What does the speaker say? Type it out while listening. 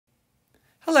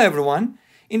Hello everyone.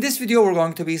 In this video we're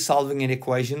going to be solving an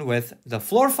equation with the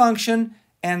floor function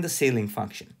and the ceiling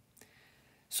function.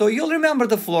 So you'll remember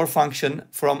the floor function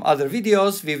from other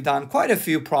videos. We've done quite a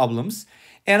few problems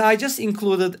and I just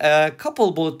included a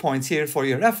couple bullet points here for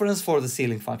your reference for the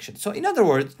ceiling function. So in other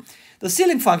words, the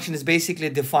ceiling function is basically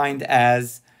defined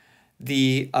as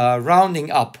the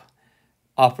rounding up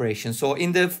operation. So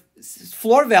in the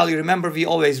floor value, remember we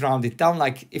always round it down.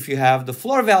 Like if you have the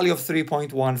floor value of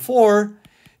 3.14,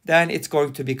 then it's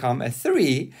going to become a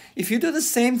 3. If you do the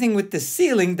same thing with the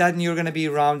ceiling, then you're going to be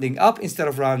rounding up instead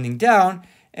of rounding down,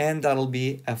 and that'll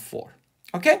be a 4.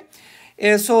 Okay?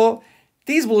 So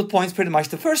these bullet points, pretty much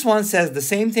the first one says the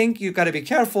same thing. You got to be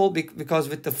careful because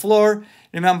with the floor,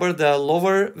 remember the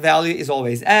lower value is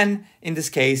always n. In this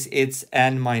case, it's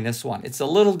n minus 1. It's a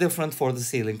little different for the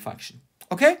ceiling function.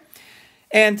 Okay?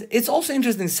 And it's also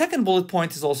interesting. Second bullet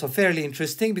point is also fairly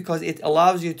interesting because it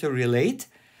allows you to relate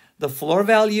the floor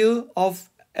value of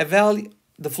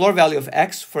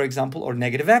x, for example, or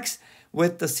negative x,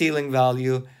 with the ceiling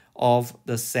value of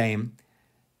the same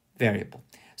variable.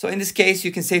 So in this case,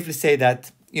 you can safely say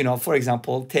that, for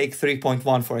example, take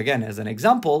 3.14 again as an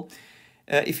example.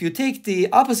 If you take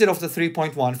the opposite of the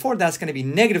 3.14, that's going to be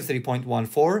negative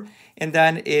 3.14, and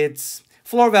then its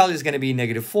floor value is going to be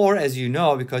negative 4, as you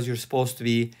know, because you're supposed to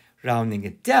be rounding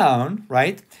it down,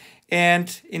 right?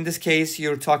 And in this case,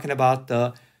 you're talking about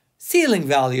the ceiling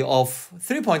value of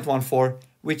 3.14,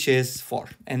 which is 4,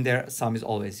 and their sum is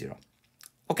always 0.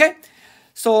 Okay,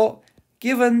 so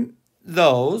given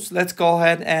those, let's go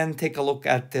ahead and take a look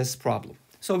at this problem.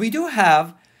 So we do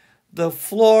have the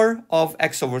floor of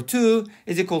x over 2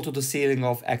 is equal to the ceiling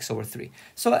of x over 3.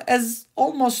 So as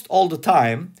almost all the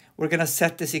time, we're going to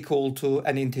set this equal to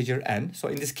an integer n. So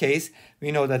in this case,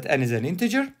 we know that n is an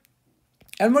integer,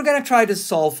 and we're going to try to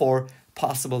solve for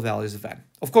possible values of n.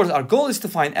 Of course, our goal is to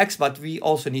find x, but we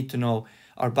also need to know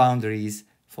our boundaries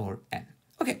for n.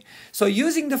 Okay, so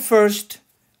using the first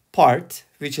part,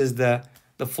 which is the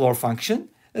floor function,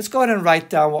 let's go ahead and write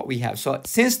down what we have. So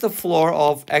since the floor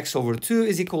of x over 2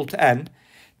 is equal to n,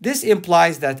 this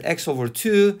implies that x over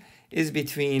 2 is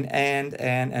between n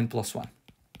and n plus 1.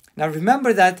 Now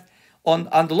remember that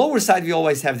on the lower side, we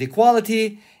always have the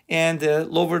equality, and the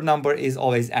lower number is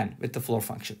always n with the floor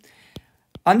function.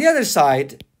 On the other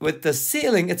side, with the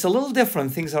ceiling, it's a little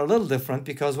different. Things are a little different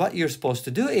because what you're supposed to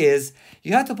do is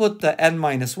you have to put the n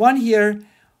minus 1 here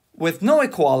with no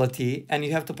equality, and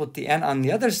you have to put the n on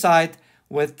the other side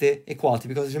with the equality.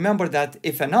 Because remember that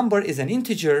if a number is an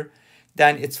integer,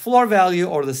 then its floor value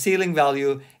or the ceiling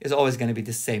value is always going to be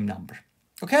the same number.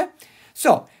 Okay?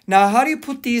 So now how do you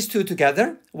put these two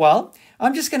together? Well,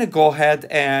 I'm just going to go ahead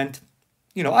and,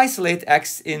 isolate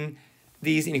x in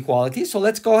these inequalities. So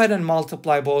let's go ahead and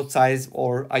multiply both sides,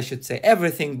 or I should say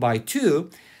everything, by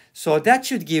 2. So that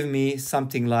should give me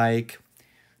something like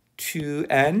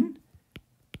 2n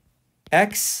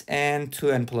x and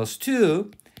 2n plus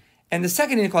 2. And the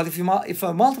second inequality, if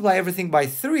I multiply everything by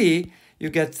 3, you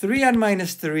get 3n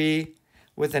minus 3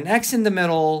 with an x in the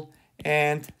middle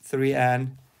and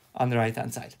 3n on the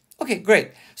right-hand side. Okay, great.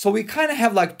 So we kind of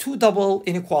have like two double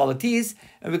inequalities,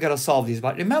 and we got to solve these.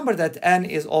 But remember that n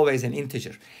is always an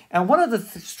integer. And one of the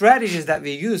strategies that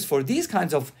we use for these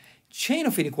kinds of chain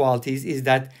of inequalities is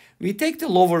that we take the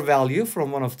lower value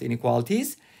from one of the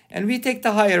inequalities, and we take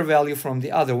the higher value from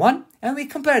the other one, and we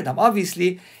compare them.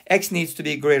 Obviously, x needs to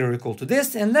be greater or equal to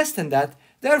this and less than that.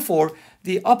 Therefore,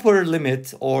 the upper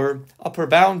limit or upper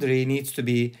boundary needs to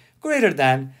be greater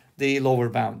than the lower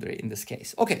boundary in this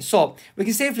case. Okay, so we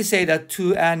can safely say that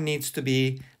 2n needs to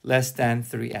be less than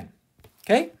 3n.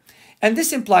 Okay, and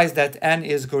this implies that n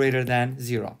is greater than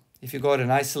 0. If you go ahead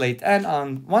and isolate n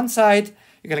on one side,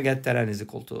 you're going to get that n is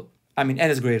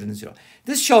greater than 0.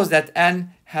 This shows that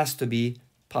n has to be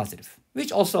positive,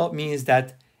 which also means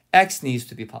that x needs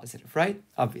to be positive, right?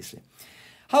 Obviously.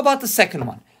 How about the second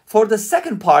one? For the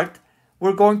second part,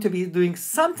 we're going to be doing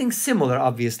something similar,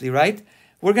 obviously, right?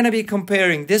 We're going to be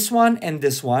comparing this one and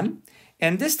this one.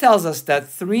 And this tells us that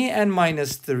 3n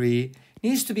minus 3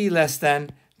 needs to be less than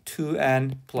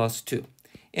 2n plus 2.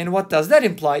 And what does that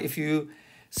imply? If you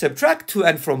subtract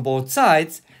 2n from both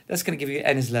sides, that's going to give you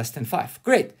n is less than 5.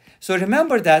 Great. So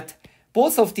remember that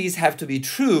both of these have to be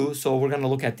true. So we're going to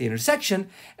look at the intersection.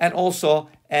 And also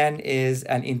n is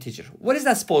an integer. What is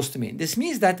that supposed to mean? This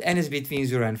means that n is between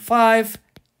 0 and 5.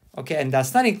 Okay, and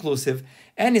that's not inclusive.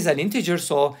 N is an integer,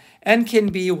 so n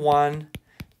can be 1,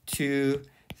 2,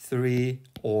 3,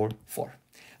 or 4.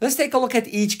 Let's take a look at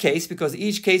each case because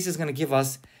each case is going to give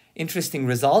us interesting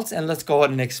results, and let's go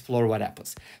ahead and explore what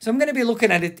happens. So I'm going to be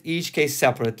looking at it each case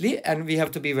separately, and we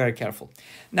have to be very careful.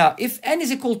 Now, if n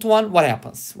is equal to 1, what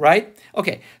happens, right?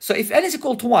 Okay, so if n is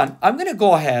equal to 1, I'm going to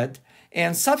go ahead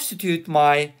and substitute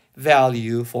my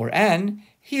value for n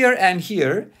here and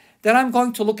here. Then I'm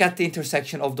going to look at the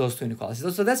intersection of those two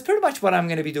inequalities. So that's pretty much what I'm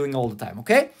going to be doing all the time,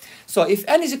 okay? So if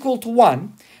n is equal to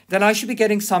 1, then I should be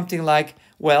getting something like,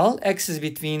 well, x is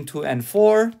between 2 and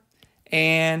 4,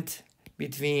 and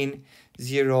between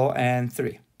 0 and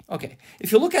 3. Okay,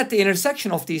 if you look at the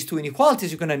intersection of these two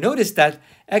inequalities, you're going to notice that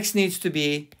x needs to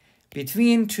be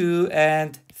between 2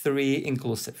 and 3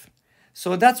 inclusive.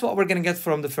 So that's what we're going to get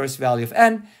from the first value of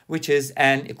n, which is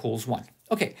n equals 1.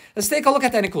 Okay, let's take a look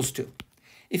at n equals 2.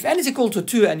 If n is equal to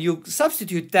 2 and you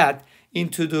substitute that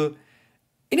into the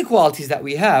inequalities that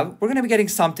we have, we're going to be getting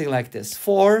something like this.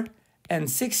 4 and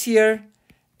 6 here,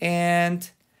 and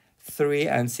 3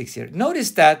 and 6 here.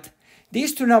 Notice that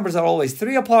these two numbers are always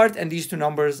 3 apart, and these two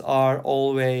numbers are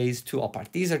always 2 apart.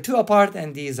 These are 2 apart,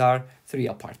 and these are 3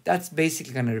 apart. That's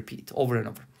basically going to repeat over and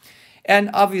over. And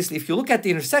obviously, if you look at the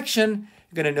intersection,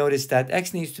 you're going to notice that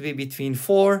x needs to be between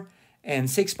 4 and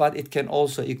 6, but it can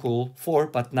also equal 4,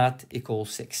 but not equal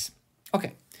 6.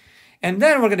 Okay. And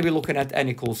then we're going to be looking at n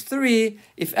equals 3.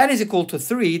 If n is equal to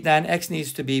 3, then x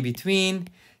needs to be between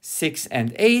 6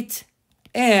 and 8,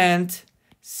 and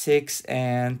 6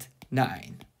 and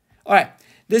 9. All right,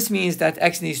 this means that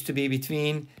x needs to be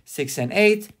between 6 and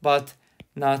 8, but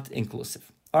not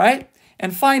inclusive. All right,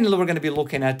 and finally, we're going to be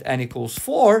looking at n equals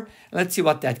 4. Let's see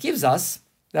what that gives us.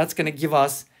 That's going to give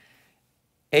us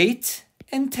 8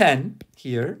 and 10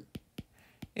 here.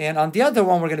 And on the other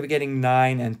one, we're going to be getting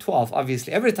 9 and 12.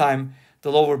 Obviously, every time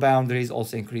the lower boundary is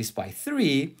also increased by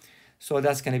 3. So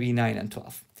that's going to be 9 and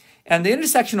 12. And the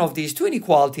intersection of these two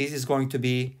inequalities is going to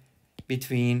be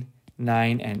between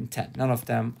 9 and 10. None of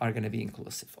them are going to be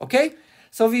inclusive. Okay?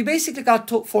 So we basically got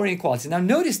 4 inequalities. Now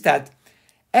notice that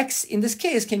x in this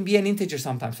case can be an integer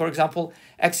sometimes. For example,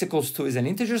 x equals 2 is an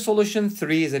integer solution,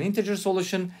 3 is an integer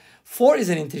solution, 4 is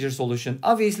an integer solution,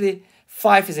 obviously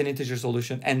 5 is an integer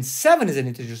solution, and 7 is an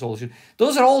integer solution.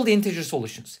 Those are all the integer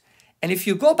solutions. And if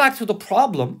you go back to the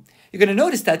problem, you're going to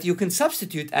notice that you can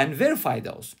substitute and verify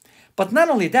those. But not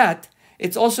only that,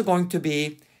 it's also going to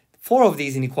be 4 of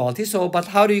these inequalities. So, but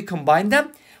how do you combine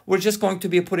them? We're just going to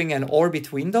be putting an or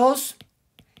between those.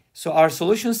 So our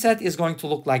solution set is going to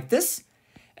look like this.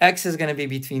 X is going to be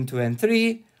between 2 and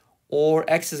 3, or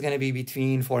x is going to be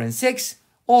between 4 and 6,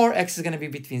 or x is going to be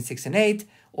between 6 and 8,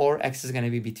 or x is going to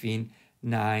be between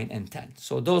 9 and 10.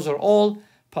 So those are all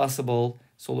possible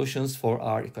solutions for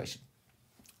our equation.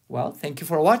 Well, thank you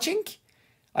for watching.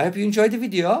 I hope you enjoyed the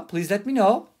video. Please let me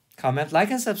know. Comment,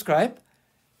 like, and subscribe.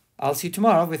 I'll see you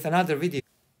tomorrow with another video.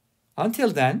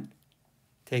 Until then,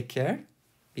 take care,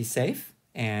 be safe,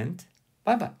 and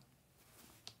bye-bye.